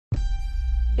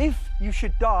If you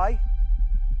should die,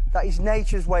 that is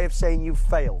nature's way of saying you've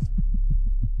failed.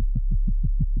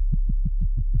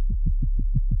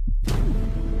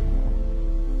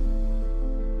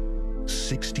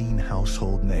 "16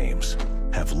 household names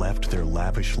have left their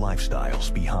lavish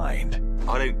lifestyles behind.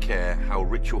 I don't care how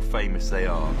rich or famous they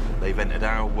are, they've entered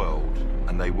our world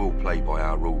and they will play by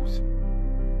our rules.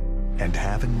 And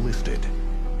have enlisted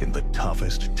in the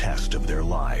toughest test of their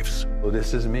lives. Well,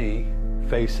 this is me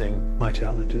facing my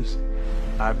challenges.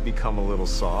 I've become a little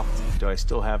soft. Do I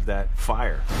still have that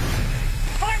fire?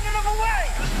 Fighting them away!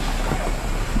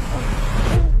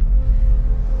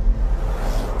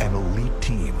 An elite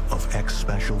team of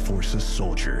ex-Special Forces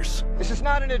soldiers This is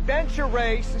not an adventure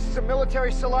race, this is a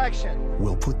military selection.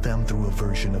 will put them through a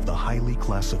version of the highly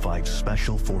classified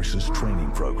Special Forces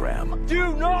training program.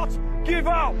 Do not give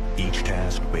up! Each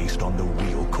task based on the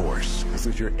real course. This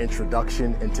is your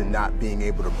introduction into not being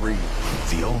able to breathe.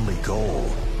 The only goal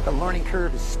The learning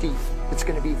curve is steep. It's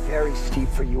going to be very steep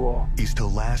for you all. is to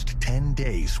last 10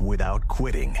 days without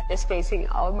quitting. Just facing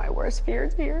all of my worst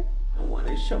fears here. I want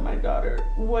to show my daughter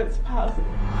what's possible.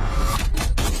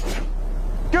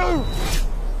 Go!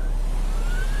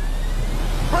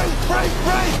 Break!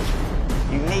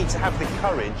 You need to have the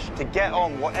courage to get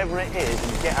on whatever it is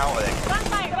and get out of it. Run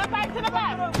back to the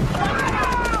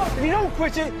back. If you don't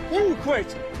quit it, you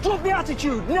quit! Drop the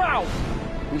attitude, now!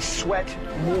 We sweat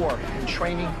more in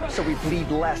training, so we bleed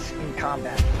less in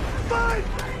combat. Fight!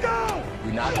 Go!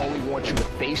 We not only want you to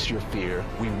face your fear,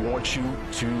 we want you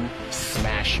to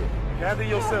smash it. Gather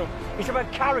yourself. It's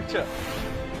about character.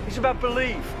 It's about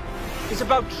belief. It's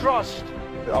about trust.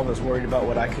 I was worried about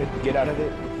what I could get out of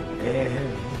it,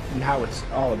 and now it's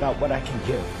all about what I can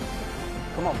give.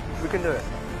 Come on, we can do it.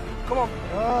 Come on.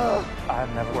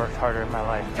 I've never worked harder in my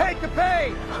life. Take the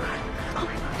pain!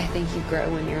 I think you grow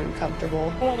when you're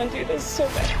uncomfortable. I want to do this so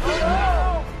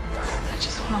bad. I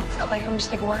just want to feel like I'm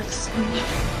just like worth so much.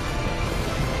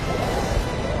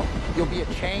 You'll be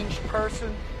a changed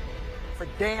person. For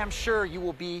damn sure you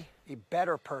will be a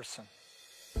better person.